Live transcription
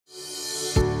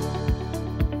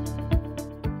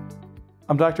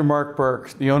I'm Dr. Mark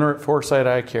Burke, the owner at Foresight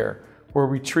Eye Care, where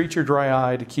we treat your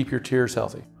dry eye to keep your tears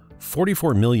healthy.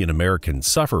 44 million Americans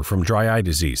suffer from dry eye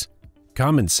disease.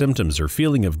 Common symptoms are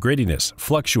feeling of grittiness,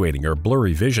 fluctuating or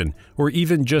blurry vision, or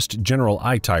even just general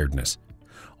eye tiredness.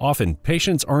 Often,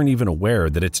 patients aren't even aware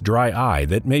that it's dry eye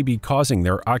that may be causing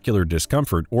their ocular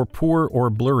discomfort or poor or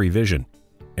blurry vision.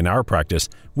 In our practice,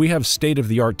 we have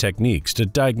state-of-the-art techniques to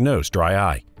diagnose dry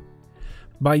eye.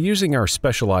 By using our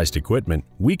specialized equipment,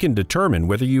 we can determine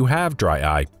whether you have dry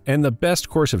eye and the best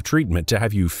course of treatment to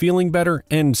have you feeling better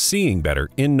and seeing better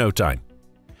in no time.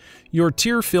 Your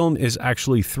tear film is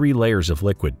actually 3 layers of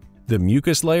liquid: the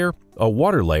mucus layer, a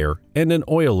water layer, and an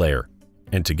oil layer.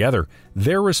 And together,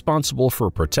 they're responsible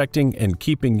for protecting and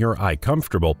keeping your eye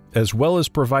comfortable, as well as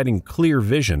providing clear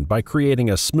vision by creating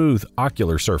a smooth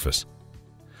ocular surface.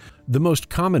 The most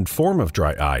common form of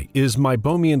dry eye is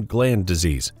Meibomian Gland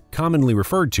Disease, commonly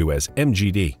referred to as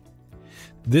MGD.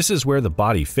 This is where the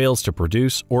body fails to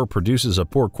produce or produces a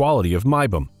poor quality of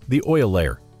meibum, the oil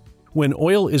layer. When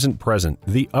oil isn't present,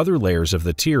 the other layers of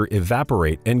the tear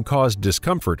evaporate and cause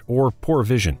discomfort or poor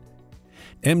vision.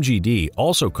 MGD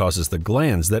also causes the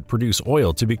glands that produce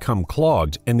oil to become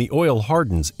clogged and the oil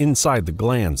hardens inside the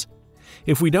glands.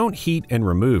 If we don't heat and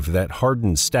remove that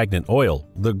hardened stagnant oil,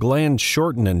 the glands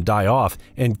shorten and die off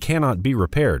and cannot be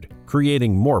repaired,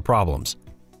 creating more problems.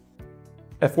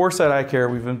 At Foresight Eye Care,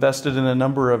 we've invested in a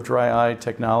number of dry eye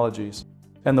technologies,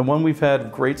 and the one we've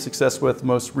had great success with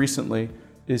most recently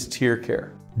is tear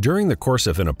care. During the course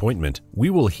of an appointment,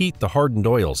 we will heat the hardened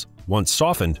oils. Once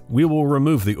softened, we will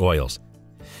remove the oils.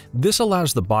 This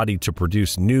allows the body to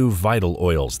produce new vital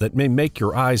oils that may make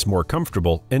your eyes more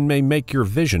comfortable and may make your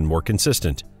vision more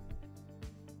consistent.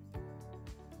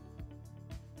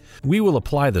 We will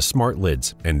apply the smart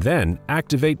lids and then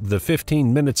activate the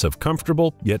 15 minutes of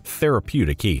comfortable yet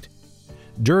therapeutic heat.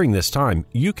 During this time,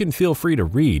 you can feel free to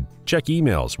read, check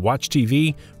emails, watch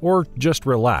TV, or just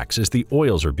relax as the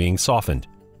oils are being softened.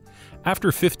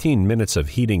 After 15 minutes of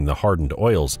heating the hardened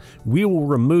oils, we will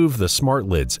remove the smart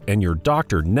lids, and your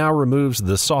doctor now removes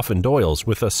the softened oils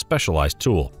with a specialized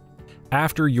tool.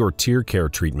 After your tear care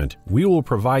treatment, we will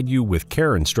provide you with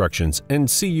care instructions and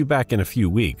see you back in a few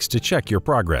weeks to check your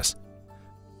progress.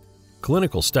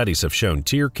 Clinical studies have shown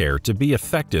tear care to be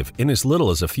effective in as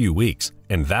little as a few weeks,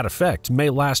 and that effect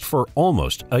may last for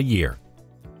almost a year.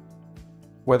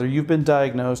 Whether you've been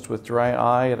diagnosed with dry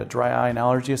eye at a dry eye and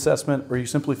allergy assessment, or you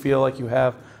simply feel like you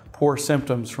have poor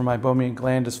symptoms from Meibomian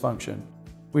gland dysfunction,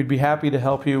 we'd be happy to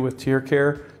help you with tear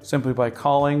care simply by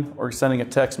calling or sending a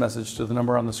text message to the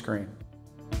number on the screen.